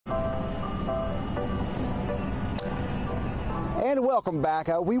And welcome back.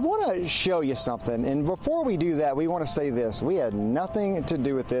 We want to show you something. And before we do that, we want to say this. We had nothing to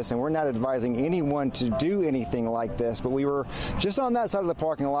do with this, and we're not advising anyone to do anything like this. But we were just on that side of the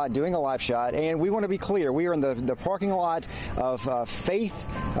parking lot doing a live shot. And we want to be clear. We are in the parking lot of Faith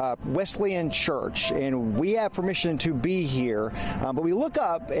Wesleyan Church. And we have permission to be here. But we look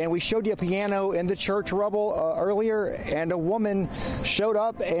up, and we showed you a piano in the church rubble earlier. And a woman showed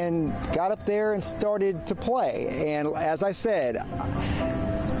up and got up there and started to play. And as I said,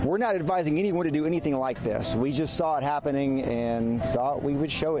 we're not advising anyone to do anything like this. We just saw it happening and thought we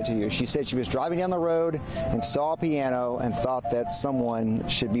would show it to you. She said she was driving down the road and saw a piano and thought that someone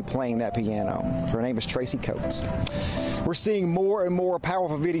should be playing that piano. Her name is Tracy Coates. We're seeing more and more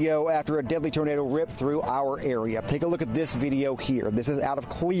powerful video after a deadly tornado ripped through our area. Take a look at this video here. This is out of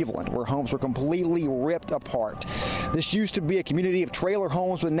Cleveland, where homes were completely ripped apart. This used to be a community of trailer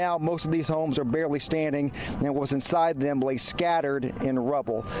homes, but now most of these homes are barely standing, and what was inside them lay scattered in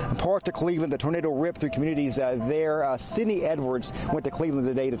rubble. Parts of Cleveland, the tornado ripped through communities there. Sydney Edwards went to Cleveland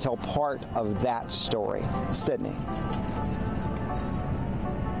today to tell part of that story. Sydney.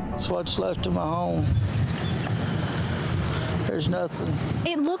 It's what's left of my home. There's nothing.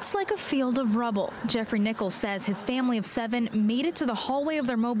 It looks like a field of rubble. Jeffrey Nichols says his family of 7 made it to the hallway of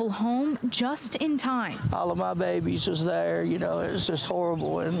their mobile home just in time. All of my babies was there, you know, it was just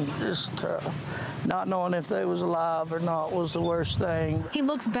horrible, and just not knowing if they was alive or not was the worst thing. He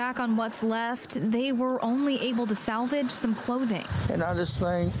looks back on what's left. They were only able to salvage some clothing. And I just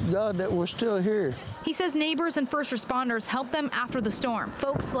thank God that we're still here. He says neighbors and first responders helped them after the storm.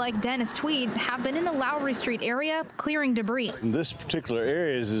 Folks like Dennis Tweed have been in the Lowry Street area clearing debris. This particular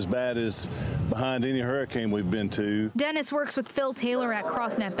area is as bad as behind any hurricane we've been to. Dennis works with Phil Taylor at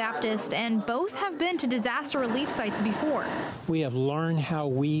CrossNet Baptist, and both have been to disaster relief sites before. We have learned how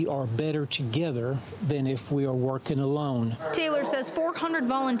we are better together than if we are working alone. Taylor says 400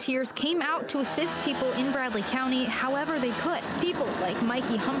 volunteers came out to assist people in Bradley County however they could. People like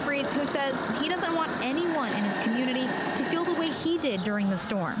Mikey Humphreys, who says he doesn't want anyone in his community to feel the way he did during the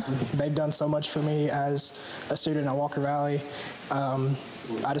storm. They've done so much for me as a student at Walker Valley.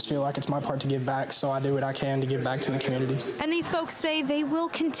 I just feel like it's my part to give back, so I do what I can to give back to the community. And these folks say they will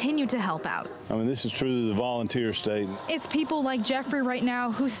continue to help out. I mean, this is truly the volunteer state. It's people like Jeffrey right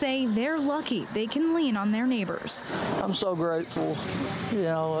now who say they're lucky they can lean on their neighbors. I'm so grateful, you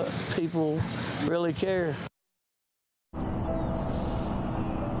know, people really care.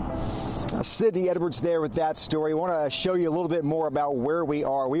 Sydney Edwards there with that story. I want to show you a little bit more about where we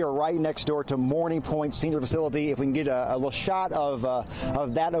are. We are right next door to Morning Point Senior Facility. If we can get a little shot of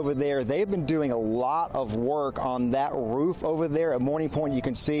that over there. They've been doing a lot of work on that roof over there at Morning Point. You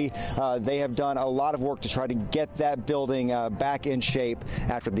can see they have done a lot of work to try to get that building back in shape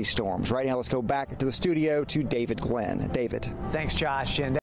after these storms. Right now, let's go back to the studio to David Glenn. David. Thanks, Josh. And